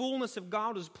all the fullness of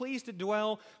God is pleased to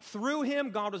dwell. Through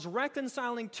him God is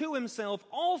reconciling to himself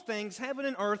all things, heaven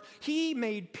and earth. He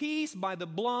made peace by the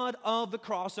blood of the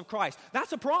cross of Christ.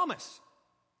 That's a promise.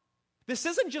 This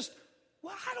isn't just,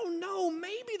 well, I don't know,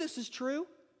 maybe this is true.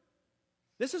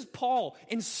 This is Paul,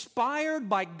 inspired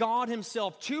by God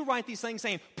himself to write these things,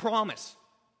 saying, promise.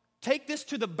 Take this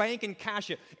to the bank and cash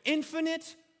it.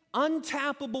 Infinite,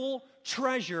 untappable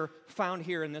treasure found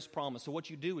here in this promise. So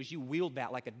what you do is you wield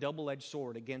that like a double-edged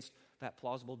sword against that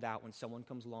plausible doubt when someone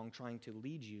comes along trying to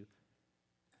lead you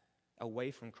away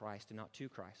from Christ and not to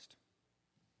Christ.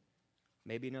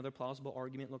 Maybe another plausible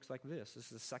argument looks like this. This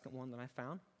is the second one that I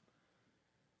found.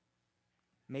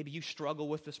 Maybe you struggle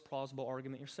with this plausible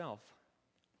argument yourself.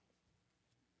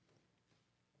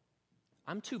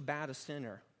 I'm too bad a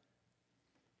sinner.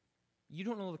 You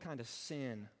don't know the kind of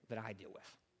sin that I deal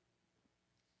with.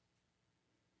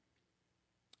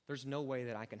 There's no way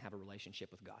that I can have a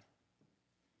relationship with God.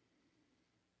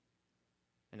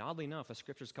 And oddly enough, the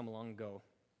scriptures come along and go,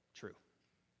 true.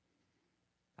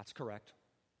 That's correct.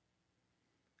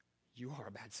 You are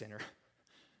a bad sinner.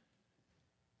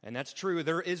 And that's true.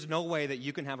 There is no way that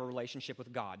you can have a relationship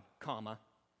with God,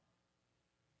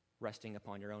 resting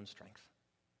upon your own strength.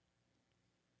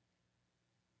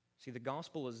 See, the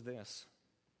gospel is this.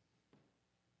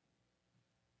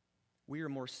 We are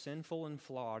more sinful and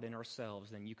flawed in ourselves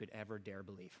than you could ever dare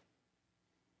believe.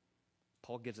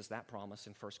 Paul gives us that promise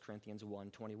in 1 Corinthians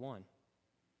 1:21,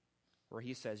 where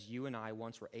he says, you and I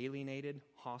once were alienated,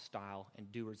 hostile,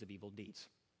 and doers of evil deeds.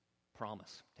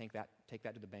 Promise. Take that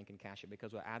to the bank and cash it.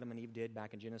 Because what Adam and Eve did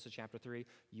back in Genesis chapter 3,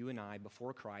 you and I,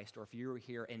 before Christ, or if you're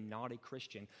here and not a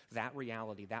Christian, that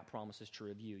reality, that promise is true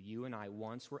of you. You and I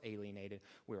once were alienated.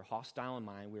 We were hostile in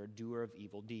mind. We were a doer of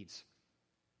evil deeds.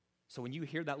 So when you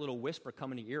hear that little whisper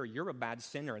come in your ear, you're a bad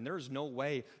sinner, and there's no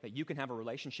way that you can have a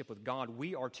relationship with God.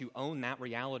 We are to own that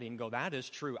reality and go, that is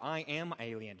true. I am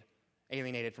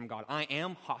alienated from God. I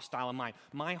am hostile in mind.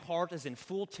 My heart is in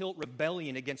full tilt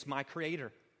rebellion against my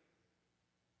Creator.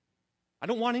 I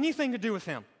don't want anything to do with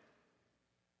him.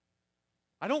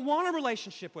 I don't want a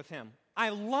relationship with him. I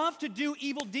love to do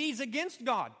evil deeds against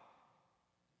God.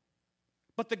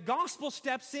 But the gospel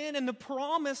steps in and the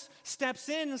promise steps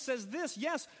in and says this,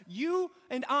 yes, you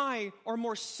and I are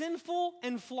more sinful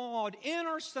and flawed in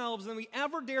ourselves than we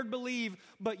ever dared believe,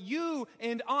 but you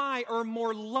and I are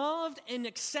more loved and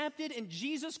accepted in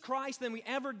Jesus Christ than we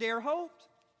ever dare hoped.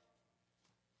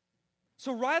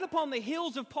 So right upon the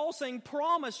heels of Paul saying,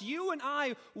 promise, you and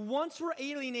I once were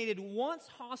alienated, once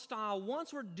hostile,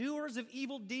 once were doers of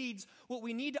evil deeds, what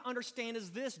we need to understand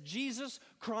is this: Jesus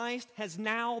Christ has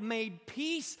now made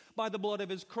peace by the blood of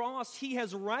his cross. He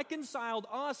has reconciled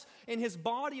us in his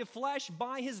body of flesh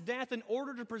by his death in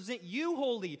order to present you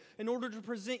holy, in order to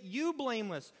present you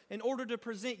blameless, in order to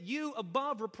present you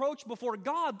above reproach before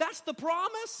God. That's the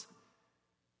promise.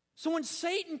 So when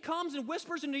Satan comes and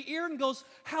whispers in your ear and goes,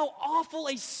 how awful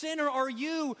a sinner are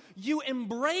you? You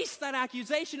embrace that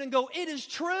accusation and go, it is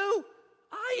true.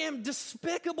 I am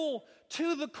despicable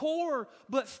to the core,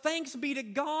 but thanks be to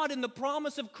God in the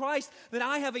promise of Christ that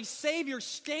I have a Savior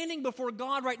standing before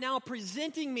God right now,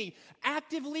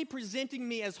 actively presenting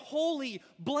me as holy,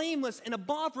 blameless, and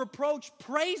above reproach.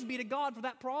 Praise be to God for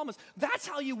that promise. That's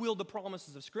how you wield the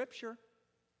promises of Scripture.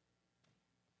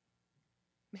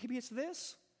 Maybe it's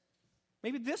this.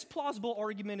 Maybe this plausible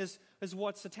argument is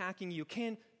what's attacking you.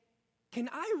 Can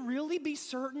I really be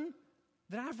certain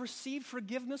that I've received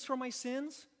forgiveness for my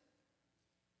sins?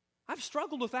 I've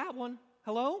struggled with that one.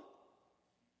 Hello?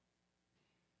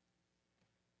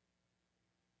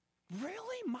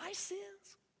 Really? My sins?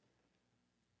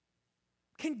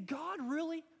 Can God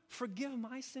really forgive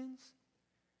my sins?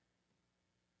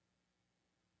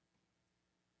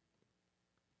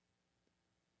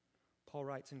 Paul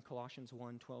writes in Colossians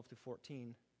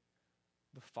 1:12-14,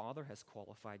 the Father has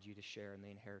qualified you to share in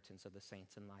the inheritance of the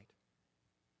saints in light.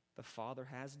 The Father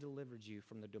has delivered you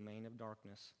from the domain of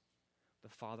darkness. The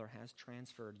Father has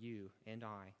transferred you and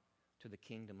I to the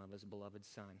kingdom of his beloved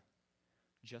Son.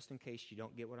 Just in case you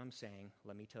don't get what I'm saying,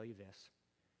 let me tell you this.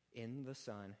 In the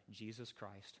Son, Jesus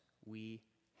Christ, we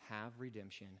have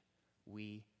redemption.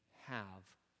 We have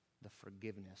the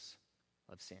forgiveness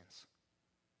of sins.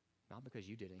 Not because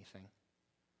you did anything,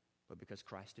 but because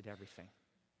Christ did everything.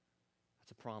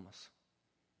 That's a promise.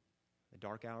 The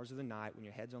dark hours of the night when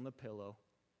your head's on the pillow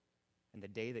and the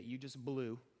day that you just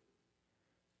blew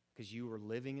because you were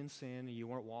living in sin and you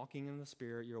weren't walking in the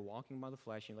Spirit, you were walking by the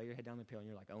flesh, and you lay your head down the pillow and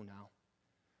you're like, oh no.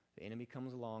 The enemy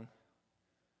comes along,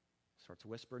 starts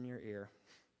whispering in your ear,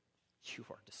 you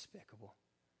are despicable.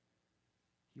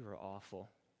 You are awful.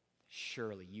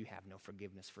 Surely you have no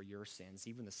forgiveness for your sins,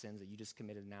 even the sins that you just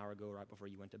committed an hour ago right before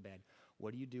you went to bed.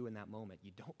 What do you do in that moment?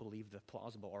 You don't believe the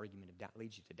plausible argument of doubt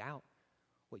leads you to doubt.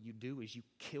 What you do is you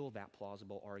kill that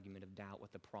plausible argument of doubt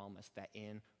with the promise that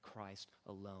in Christ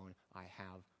alone I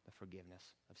have the forgiveness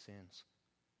of sins.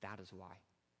 That is why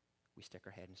we stick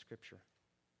our head in Scripture.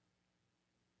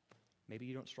 Maybe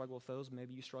you don't struggle with those.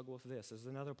 Maybe you struggle with this. This is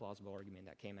another plausible argument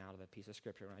that came out of a piece of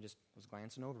Scripture, and I just was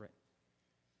glancing over it.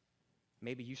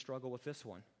 Maybe you struggle with this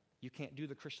one. You can't do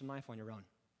the Christian life on your own.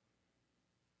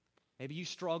 Maybe you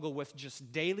struggle with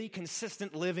just daily,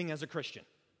 consistent living as a Christian.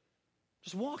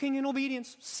 Just walking in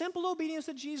obedience, simple obedience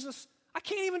to Jesus. I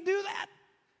can't even do that.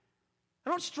 I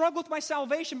don't struggle with my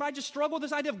salvation, but I just struggle with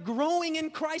this idea of growing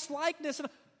in Christ-likeness.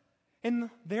 And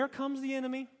there comes the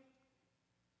enemy.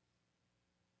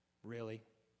 Really?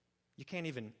 You can't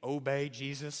even obey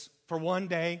Jesus for one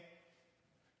day?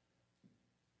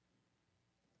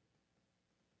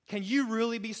 Can you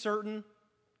really be certain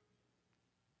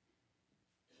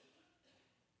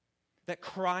that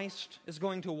Christ is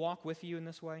going to walk with you in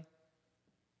this way?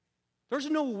 There's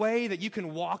no way that you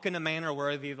can walk in a manner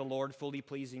worthy of the Lord, fully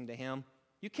pleasing to Him.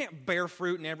 You can't bear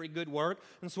fruit in every good work.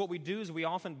 And so what we do is we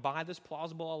often buy this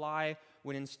plausible lie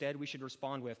when instead we should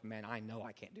respond with, man, I know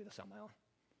I can't do this on my own.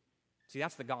 See,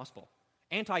 that's the gospel.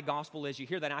 Anti-gospel is you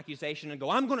hear that accusation and go,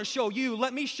 I'm going to show you,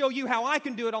 let me show you how I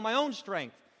can do it on my own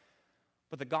strength.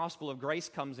 But the gospel of grace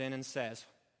comes in and says,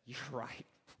 you're right.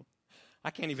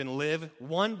 I can't even live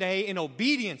one day in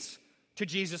obedience to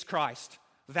Jesus Christ.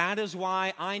 That is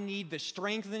why I need the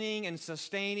strengthening and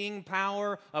sustaining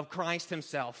power of Christ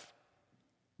Himself.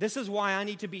 This is why I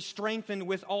need to be strengthened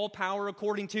with all power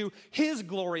according to His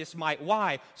glorious might.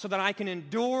 Why? So that I can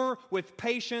endure with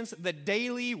patience the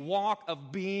daily walk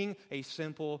of being a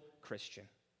simple Christian.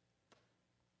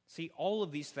 See, all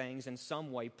of these things in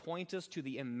some way point us to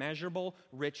the immeasurable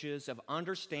riches of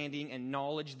understanding and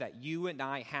knowledge that you and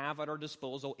I have at our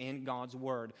disposal in God's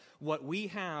Word. What we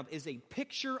have is a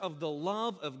picture of the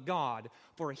love of God,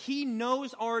 for He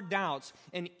knows our doubts,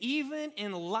 and even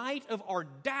in light of our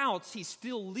doubts, He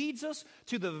still leads us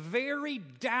to the very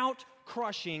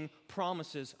doubt-crushing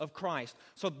promises of Christ.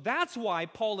 So that's why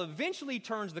Paul eventually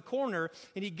turns the corner,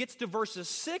 and he gets to verses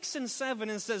 6 and 7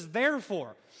 and says,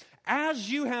 therefore,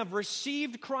 as you have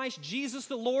received Christ Jesus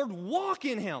the Lord, walk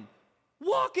in Him.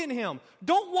 Walk in Him.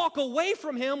 Don't walk away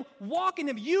from Him. Walk in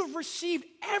Him. You've received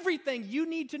everything you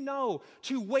need to know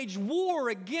to wage war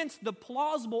against the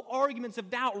plausible arguments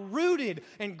of doubt, rooted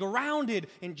and grounded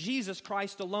in Jesus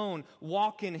Christ alone.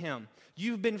 Walk in Him.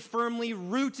 You've been firmly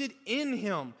rooted in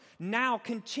Him. Now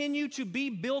continue to be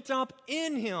built up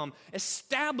in Him,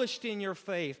 established in your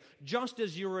faith, just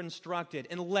as you were instructed,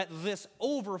 and let this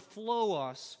overflow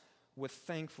us with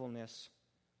thankfulness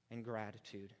and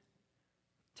gratitude.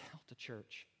 Delta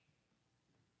Church.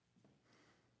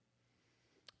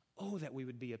 Oh, that we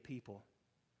would be a people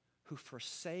who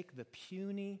forsake the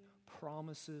puny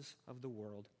promises of the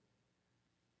world,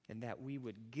 and that we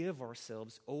would give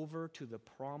ourselves over to the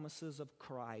promises of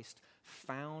Christ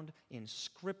found in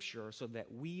Scripture so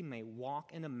that we may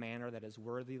walk in a manner that is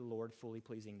worthy of the Lord, fully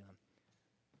pleasing to Him.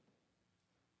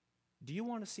 Do you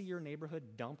want to see your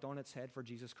neighborhood dumped on its head for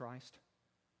Jesus Christ?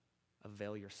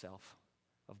 Avail yourself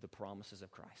of the promises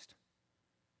of Christ.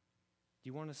 Do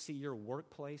you want to see your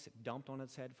workplace dumped on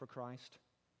its head for Christ?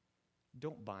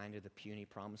 Don't buy into the puny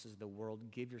promises of the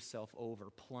world. Give yourself over.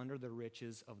 Plunder the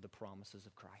riches of the promises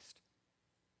of Christ.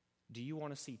 Do you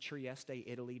want to see Trieste,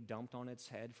 Italy dumped on its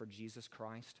head for Jesus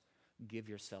Christ? Give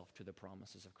yourself to the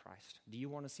promises of Christ. Do you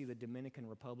want to see the Dominican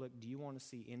Republic? Do you want to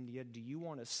see India? Do you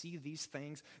want to see these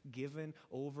things given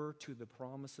over to the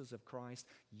promises of Christ?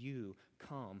 You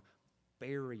come,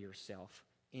 bury yourself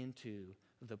into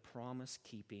the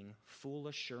promise-keeping, full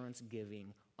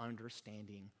assurance-giving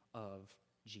understanding of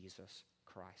Jesus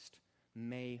Christ.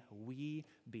 May we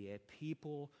be a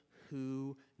people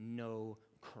who know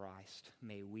Christ.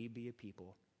 May we be a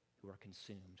people who are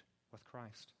consumed with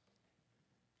Christ.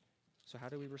 So how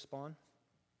do we respond?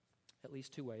 At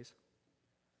least two ways.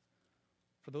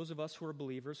 For those of us who are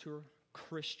believers, who are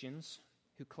Christians,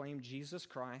 who claim Jesus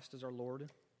Christ as our Lord,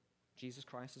 Jesus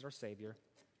Christ as our Savior,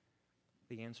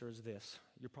 the answer is this.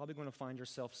 You're probably going to find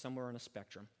yourself somewhere on a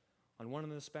spectrum. On one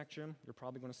end of the spectrum, you're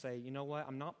probably going to say, you know what,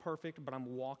 I'm not perfect, but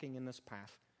I'm walking in this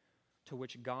path. To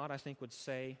which God, I think, would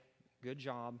say, good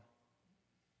job,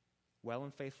 well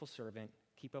and faithful servant,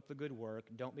 keep up the good work,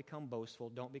 don't become boastful,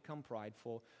 don't become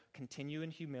prideful, continue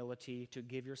in humility to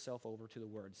give yourself over to the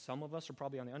Word. Some of us are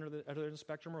probably on the other end of the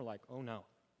spectrum, are like, oh no,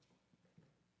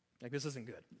 like this isn't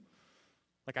good.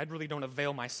 Like I really don't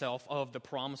avail myself of the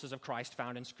promises of Christ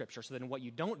found in Scripture. So then what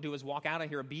you don't do is walk out of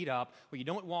here beat up. What you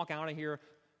don't walk out of here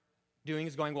doing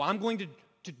is going, well, I'm going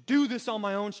to do this on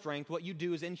my own strength. What you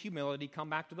do is in humility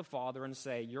come back to the Father and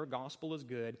say, your gospel is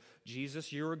good.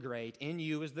 Jesus, you're great. In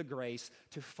you is the grace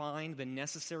to find the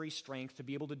necessary strength to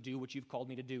be able to do what you've called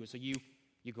me to do. So you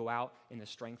go out in the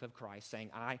strength of Christ, saying,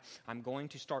 I'm going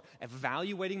to start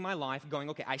evaluating my life,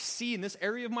 going, okay, I see in this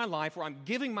area of my life where I'm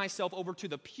giving myself over to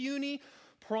the puny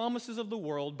promises of the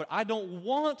world, but I don't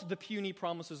want the puny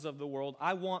promises of the world.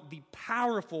 I want the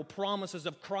powerful promises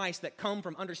of Christ that come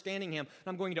from understanding Him. And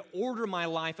I'm going to order my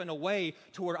life in a way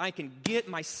to where I can get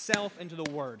myself into the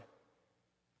Word.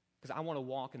 Because I want to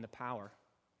walk in the power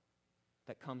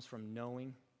that comes from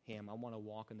knowing Him. I want to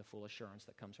walk in the full assurance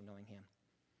that comes from knowing Him.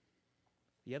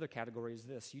 The other category is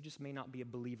this. You just may not be a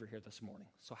believer here this morning.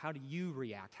 So how do you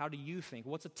react? How do you think?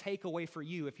 What's a takeaway for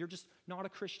you if you're just not a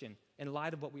Christian in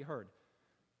light of what we heard?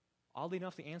 Oddly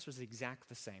enough, the answer is exactly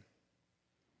the same.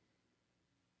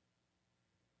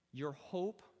 Your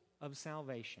hope of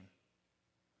salvation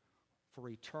for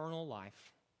eternal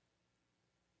life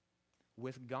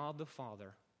with God the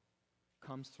Father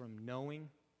comes from knowing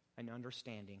and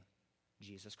understanding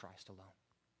Jesus Christ alone.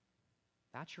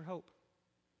 That's your hope.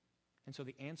 And so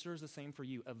the answer is the same for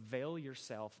you. Avail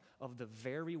yourself of the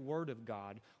very Word of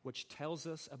God, which tells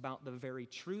us about the very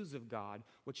truths of God,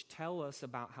 which tell us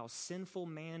about how sinful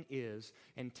man is,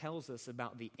 and tells us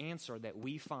about the answer that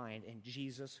we find in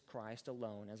Jesus Christ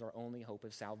alone as our only hope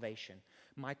of salvation.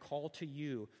 My call to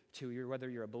you, whether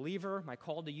you're a believer, my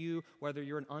call to you, whether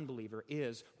you're an unbeliever,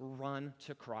 is run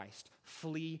to Christ.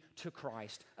 Flee to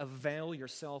Christ. Avail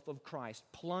yourself of Christ.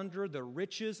 Plunder the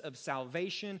riches of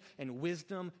salvation and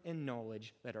wisdom and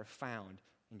knowledge that are found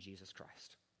in Jesus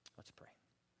Christ. Let's pray.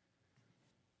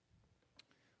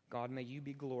 God, may you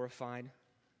be glorified.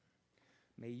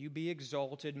 May you be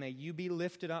exalted. May you be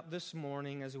lifted up this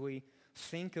morning as we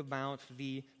think about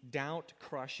the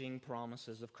doubt-crushing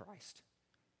promises of Christ.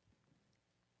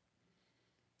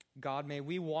 God, may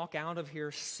we walk out of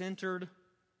here centered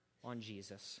on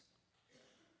Jesus.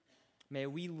 May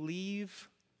we leave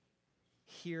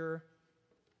here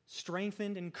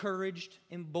strengthened, encouraged,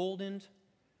 emboldened,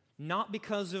 not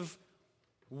because of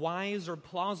wise or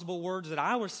plausible words that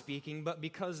I was speaking, but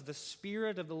because the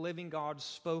Spirit of the living God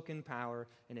spoke in power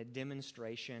in a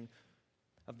demonstration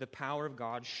of the power of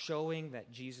God, showing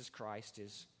that Jesus Christ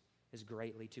is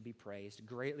greatly to be praised,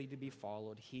 greatly to be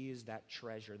followed. He is that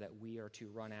treasure that we are to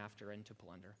run after and to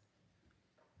plunder.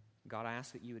 God, I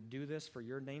ask that you would do this for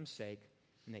your name's sake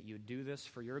and that you would do this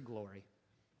for your glory.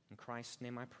 In Christ's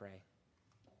name I pray.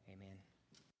 Amen.